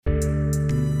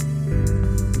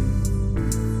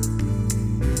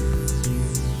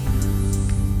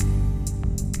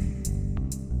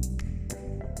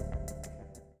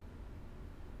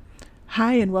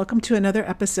Hi, and welcome to another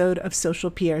episode of Social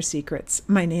PR Secrets.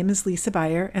 My name is Lisa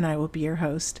Beyer, and I will be your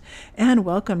host. And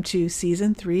welcome to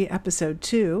Season 3, Episode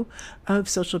 2 of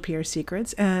Social PR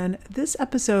Secrets. And this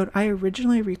episode I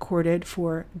originally recorded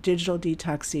for Digital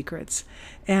Detox Secrets.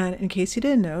 And in case you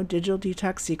didn't know, Digital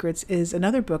Detox Secrets is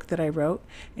another book that I wrote,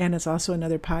 and it's also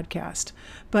another podcast.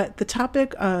 But the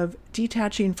topic of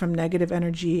detaching from negative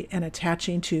energy and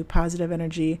attaching to positive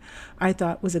energy, I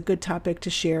thought was a good topic to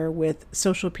share with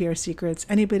Social PR Secrets.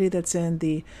 Anybody that's in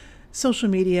the social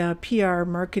media, PR,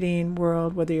 marketing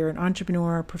world, whether you're an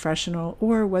entrepreneur, professional,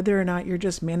 or whether or not you're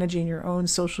just managing your own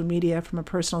social media from a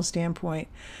personal standpoint,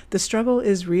 the struggle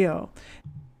is real.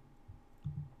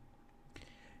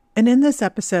 And in this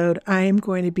episode, I'm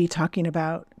going to be talking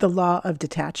about the law of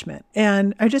detachment.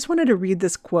 And I just wanted to read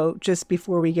this quote just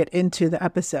before we get into the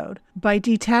episode. By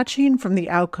detaching from the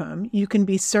outcome, you can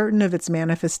be certain of its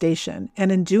manifestation.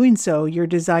 And in doing so, your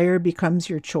desire becomes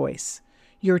your choice.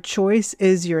 Your choice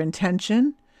is your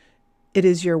intention. It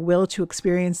is your will to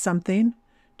experience something.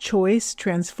 Choice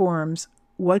transforms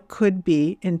what could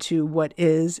be into what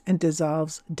is and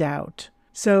dissolves doubt.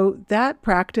 So that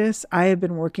practice I have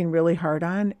been working really hard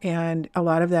on, and a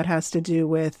lot of that has to do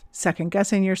with second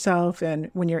guessing yourself. And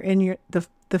when you're in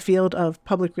the field of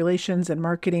public relations and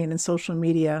marketing and social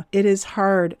media, it is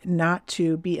hard not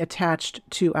to be attached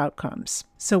to outcomes.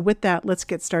 So with that, let's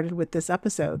get started with this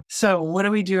episode. So what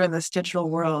do we do in this digital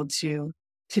world to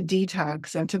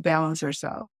detox and to balance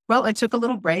ourselves? Well, I took a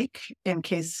little break in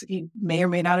case you may or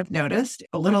may not have noticed.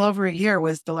 A little over a year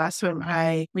was the last time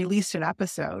I released an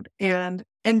episode. And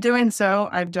in doing so,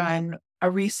 I've done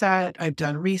a reset. I've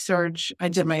done research. I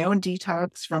did my own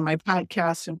detox from my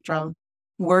podcast and from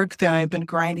work that I've been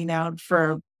grinding out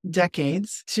for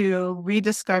decades to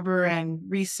rediscover and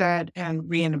reset and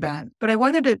reinvent. But I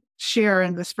wanted to share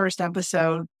in this first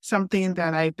episode something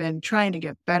that I've been trying to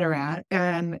get better at.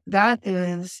 And that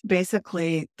is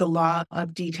basically the law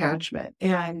of detachment.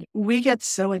 And we get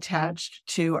so attached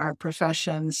to our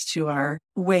professions, to our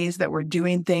ways that we're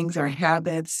doing things, our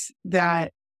habits,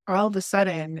 that all of a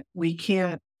sudden we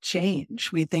can't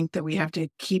change. We think that we have to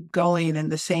keep going in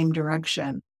the same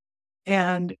direction.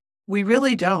 And we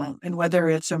really don't. And whether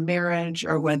it's a marriage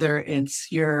or whether it's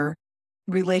your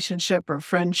relationship or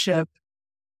friendship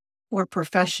or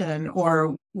profession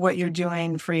or what you're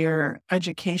doing for your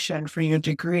education, for your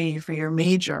degree, for your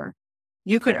major,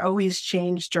 you could always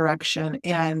change direction.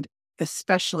 And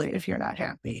especially if you're not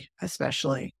happy,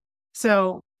 especially.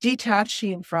 So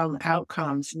detaching from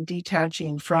outcomes and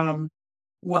detaching from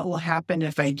what will happen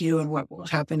if I do and what will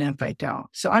happen if I don't.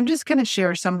 So I'm just going to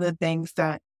share some of the things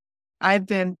that I've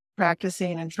been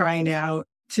practicing and trying out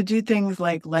to do things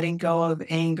like letting go of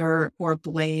anger or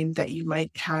blame that you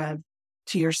might have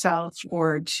to yourself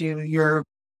or to your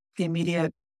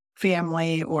immediate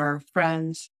family or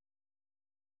friends.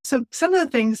 So some of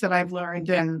the things that I've learned,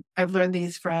 and I've learned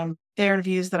these from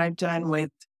interviews that I've done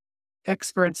with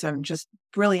experts and just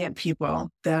brilliant people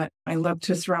that I love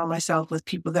to surround myself with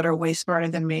people that are way smarter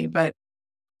than me. But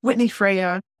Whitney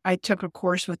Freya, I took a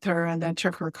course with her and then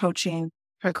took her coaching,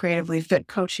 her creatively fit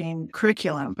coaching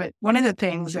curriculum. But one of the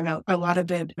things, and a lot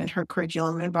of it in her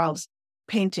curriculum involves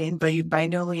painting, but you by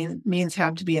no means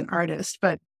have to be an artist.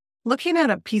 But looking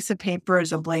at a piece of paper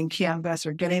as a blank canvas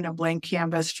or getting a blank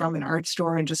canvas from an art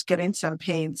store and just getting some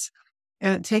paints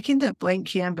and taking that blank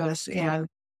canvas and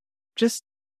just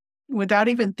without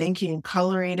even thinking,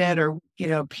 coloring it or,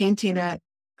 painting it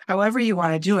however you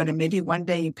want to do it. And maybe one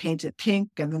day you paint it pink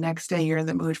and the next day you're in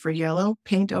the mood for yellow,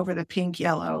 paint over the pink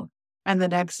yellow. And the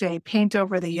next day, paint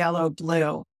over the yellow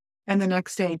blue. And the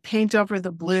next day, paint over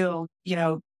the blue,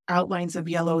 outlines of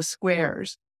yellow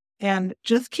squares. And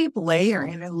just keep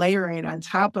layering and layering on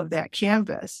top of that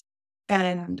canvas.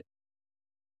 And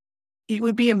you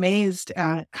would be amazed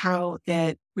at how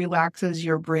it relaxes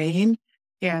your brain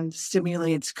and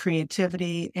stimulates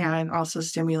creativity and also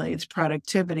stimulates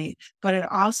productivity. But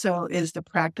it also is the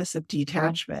practice of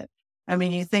detachment. I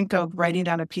mean, you think of writing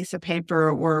on a piece of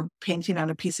paper or painting on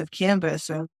a piece of canvas,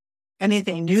 and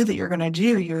anything new that you're going to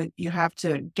do, you have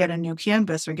to get a new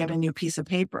canvas or get a new piece of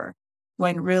paper,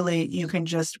 when really you can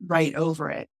just write over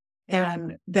it.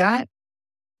 And that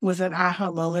was an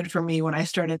aha moment for me when I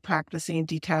started practicing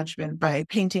detachment by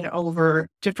painting over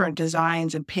different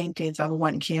designs and paintings on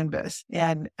one canvas.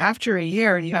 And after a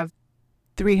year, you have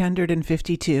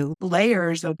 352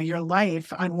 layers of your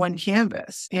life on one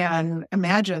canvas. And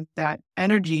imagine that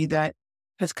energy that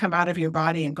has come out of your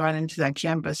body and gone into that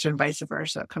canvas and vice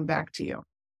versa, come back to you.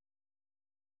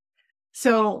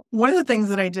 So one of the things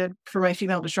that I did for my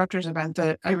female disruptors event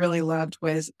that I really loved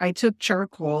was I took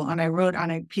charcoal and I wrote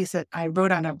on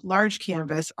a large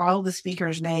canvas all the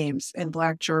speakers' names in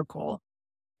black charcoal.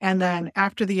 And then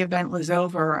after the event was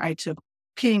over, I took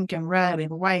pink and red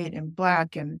and white and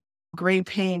black and gray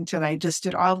paint. And I just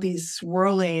did all these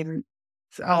swirling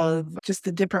of just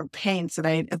the different paints.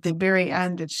 And at the very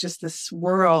end, it's just the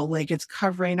swirl, like it's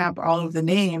covering up all of the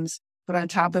names. But on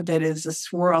top of it is a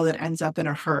swirl that ends up in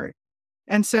a heart.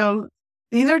 And so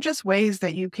these are just ways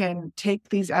that you can take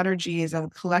these energies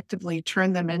and collectively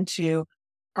turn them into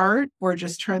art or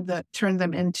just turn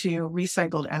them into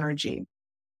recycled energy.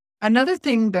 Another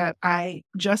thing that I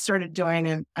just started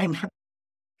doing, and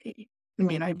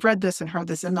I've read this and heard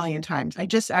this a million times. I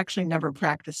just actually never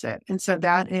practice it. And so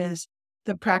that is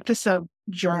the practice of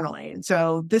journaling.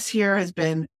 So this year has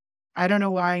been, I don't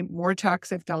know why, more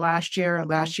toxic than last year.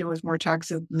 Last year was more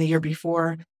toxic than the year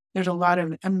before. There's a lot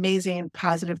of amazing,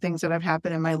 positive things that have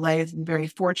happened in my life. I'm very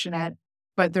fortunate,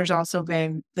 but there's also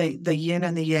been the yin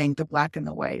and the yang, the black and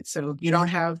the white. So you don't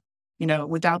have,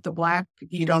 without the black,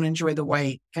 you don't enjoy the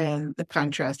white and the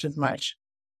contrast as much.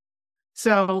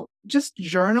 So just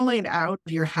journaling out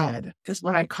of your head is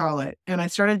what I call it. And I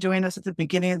started doing this at the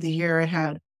beginning of the year. I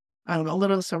had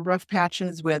some rough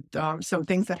patches with some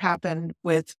things that happened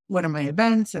with one of my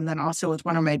events and then also with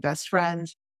one of my best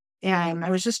friends. And I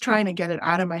was just trying to get it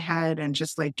out of my head and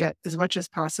just like get as much as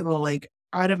possible, like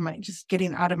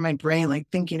getting out of my brain, like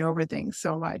thinking over things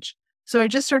so much. So I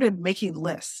just started making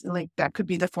lists, and like that could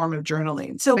be the form of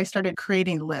journaling. So I started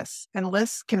creating lists, and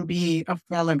lists can be a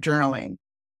form of journaling.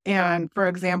 And for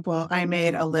example, I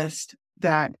made a list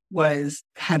that was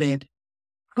headed,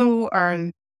 who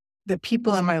are the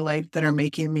people in my life that are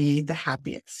making me the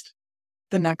happiest?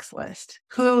 The next list,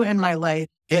 who in my life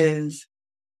is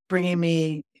bringing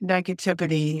me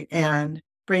negativity and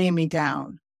bringing me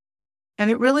down? And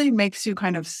it really makes you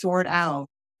kind of sort out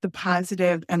the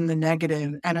positive and the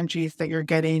negative energies that you're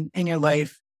getting in your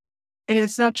life. And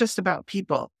it's not just about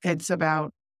people. It's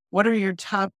about what are your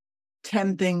top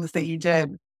 10 things that you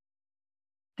did,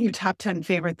 your top 10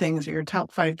 favorite things or your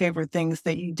top 5 favorite things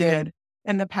that you did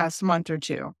in the past month or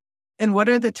two. And what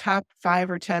are the top 5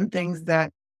 or 10 things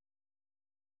that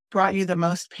brought you the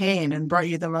most pain and brought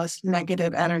you the most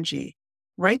negative energy?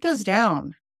 Write those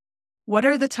down. What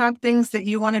are the top things that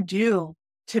you want to do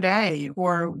today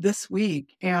or this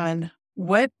week? And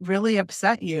what really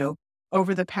upset you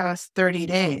over the past 30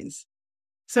 days?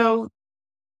 So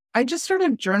I just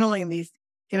started journaling these.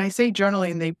 And I say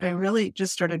journaling, I really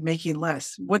just started making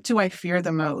lists. What do I fear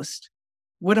the most?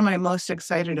 What am I most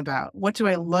excited about? What do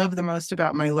I love the most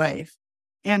about my life?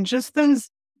 And just those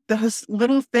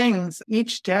little things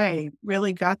each day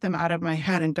really got them out of my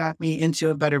head and got me into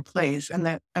a better place. And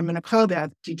that I'm going to call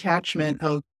that detachment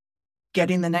of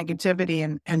getting the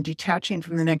negativity and detaching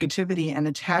from the negativity and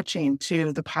attaching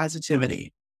to the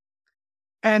positivity.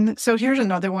 And so here's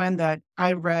another one that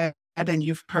I read and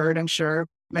you've heard, I'm sure,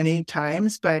 many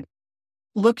times, but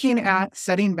looking at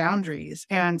setting boundaries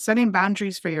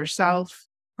for yourself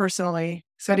personally,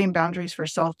 setting boundaries for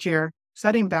self-care,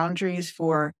 setting boundaries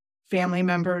for family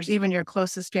members, even your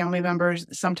closest family members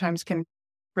sometimes can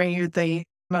bring you the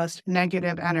most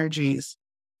negative energies.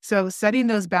 So setting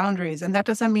those boundaries, and that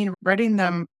doesn't mean writing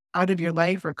them out of your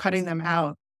life or cutting them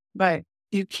out, but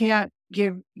you can't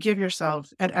give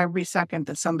yourself at every second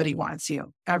that somebody wants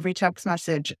you. Every text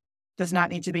message does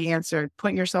not need to be answered.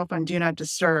 Put yourself on do not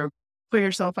disturb, put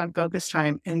yourself on focus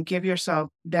time, and give yourself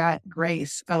that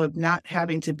grace of not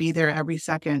having to be there every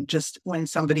second just when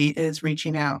somebody is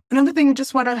reaching out. Another thing I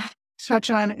just want to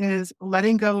touch on is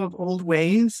letting go of old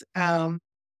ways and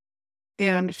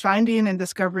finding and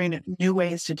discovering new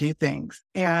ways to do things.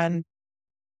 And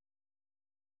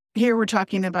here we're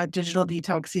talking about digital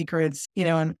detox secrets.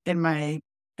 In my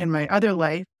other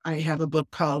life, I have a book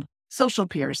called Social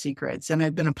PR Secrets, and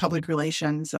I've been a public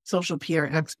relations social PR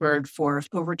expert for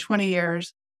over 20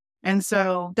 years. And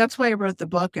so that's why I wrote the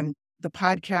book and the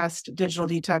podcast, Digital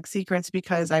Detox Secrets,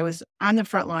 because I was on the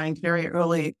front lines very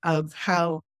early of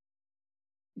how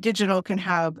digital can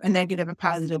have a negative and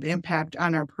positive impact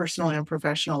on our personal and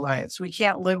professional lives. We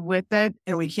can't live with it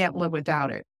and we can't live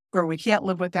without it. Or we can't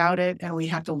live without it and we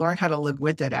have to learn how to live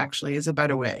with it, actually, is a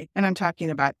better way. And I'm talking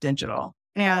about digital.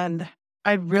 And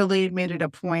I really made it a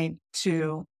point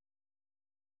to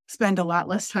spend a lot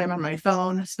less time on my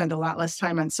phone, spend a lot less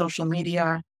time on social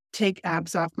media, take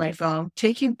apps off my phone.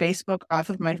 Taking Facebook off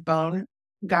of my phone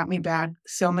got me back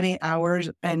so many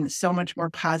hours and so much more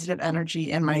positive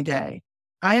energy in my day.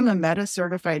 I am a Meta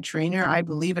certified trainer. I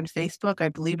believe in Facebook. I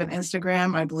believe in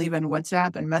Instagram. I believe in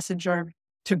WhatsApp and Messenger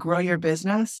to grow your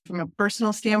business from a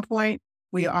personal standpoint.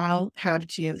 We all have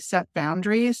to set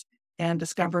boundaries and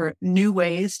discover new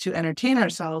ways to entertain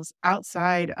ourselves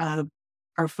outside of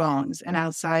our phones and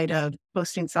outside of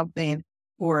posting something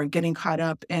or getting caught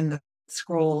up in the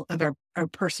scroll of our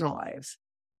personal lives.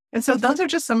 And so those are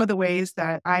just some of the ways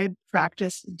that I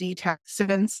practiced detox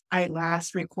since I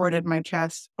last recorded my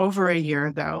chest over a year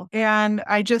ago. And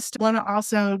I just want to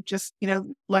also just,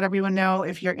 let everyone know,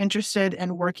 if you're interested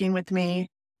in working with me,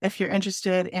 if you're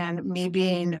interested in me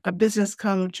being a business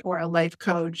coach or a life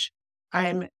coach,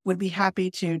 I would be happy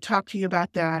to talk to you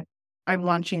about that. I'm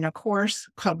launching a course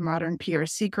called Modern PR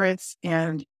Secrets,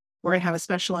 and we're going to have a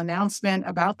special announcement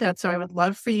about that. So I would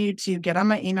love for you to get on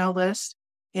my email list.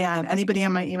 And anybody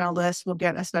on my email list will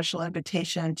get a special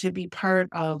invitation to be part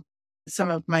of some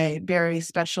of my very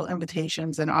special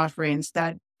invitations and offerings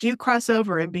that do cross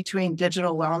over in between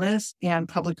digital wellness and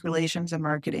public relations and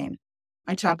marketing.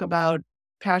 I talk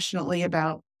passionately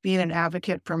about being an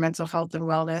advocate for mental health and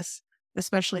wellness,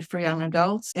 especially for young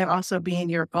adults, and also being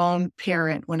your own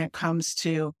parent when it comes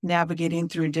to navigating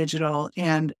through digital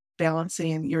and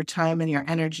balancing your time and your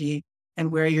energy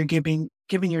and where you're giving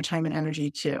your time and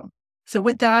energy to. So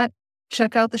with that,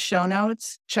 check out the show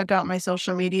notes, check out my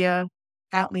social media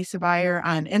at Lisa Beyer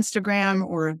on Instagram,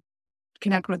 or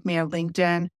connect with me on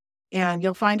LinkedIn, and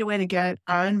you'll find a way to get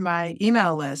on my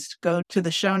email list. Go to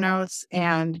the show notes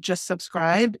and just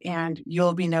subscribe, and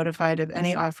you'll be notified of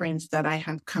any offerings that I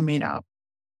have coming up.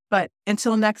 But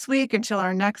until next week, until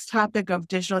our next topic of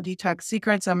digital detox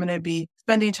secrets, I'm going to be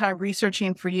spending time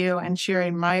researching for you and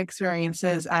sharing my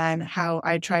experiences on how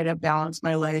I try to balance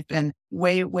my life, and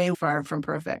way, way far from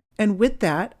perfect. And with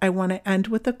that, I want to end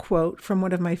with a quote from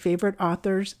one of my favorite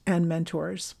authors and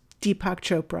mentors, Deepak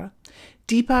Chopra.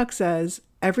 Deepak says,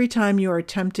 "Every time you are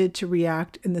tempted to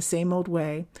react in the same old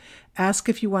way, ask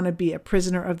if you want to be a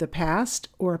prisoner of the past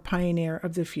or a pioneer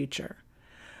of the future."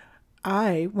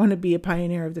 I want to be a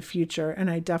pioneer of the future, and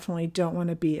I definitely don't want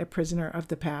to be a prisoner of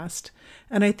the past.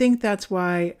 And I think that's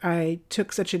why I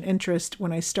took such an interest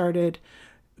when I started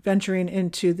venturing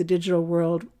into the digital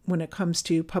world when it comes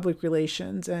to public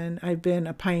relations. And I've been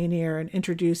a pioneer in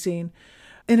introducing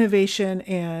innovation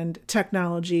and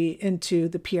technology into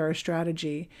the PR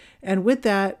strategy. And with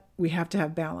that, we have to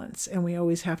have balance, and we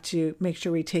always have to make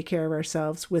sure we take care of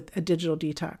ourselves with a digital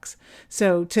detox.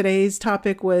 So today's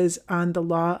topic was on the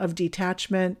law of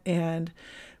detachment, and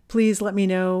please let me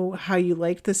know how you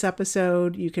liked this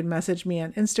episode. You can message me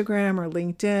on Instagram or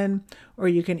LinkedIn, or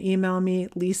you can email me,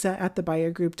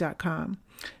 lisa@thebuyergroup.com.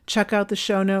 Check out the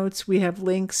show notes. We have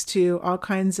links to all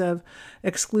kinds of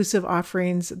exclusive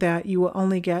offerings that you will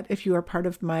only get if you are part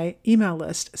of my email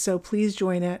list. So please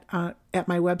join it at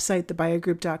my website,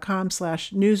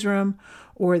 thebuyergroup.com/newsroom,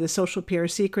 or the Social PR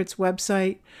Secrets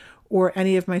website, or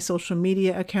any of my social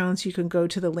media accounts. You can go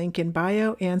to the link in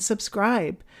bio and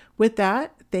subscribe. With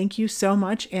that, thank you so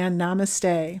much, and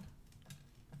namaste.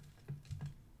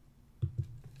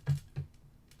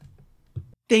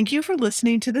 Thank you for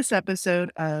listening to this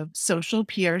episode of Social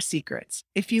PR Secrets.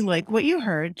 If you like what you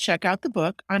heard, check out the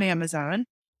book on Amazon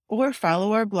or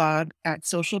follow our blog at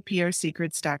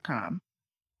socialprsecrets.com.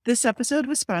 This episode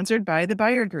was sponsored by The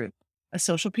Buyer Group, a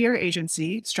social PR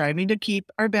agency striving to keep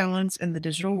our balance in the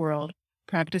digital world,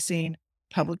 practicing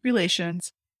public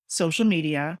relations, social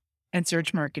media, and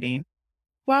search marketing,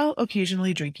 while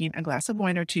occasionally drinking a glass of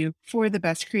wine or two for the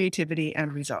best creativity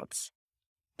and results.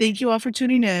 Thank you all for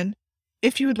tuning in.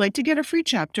 If you would like to get a free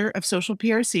chapter of Social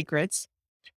PR Secrets,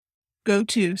 go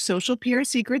to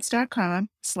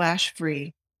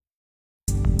socialprsecrets.com/free.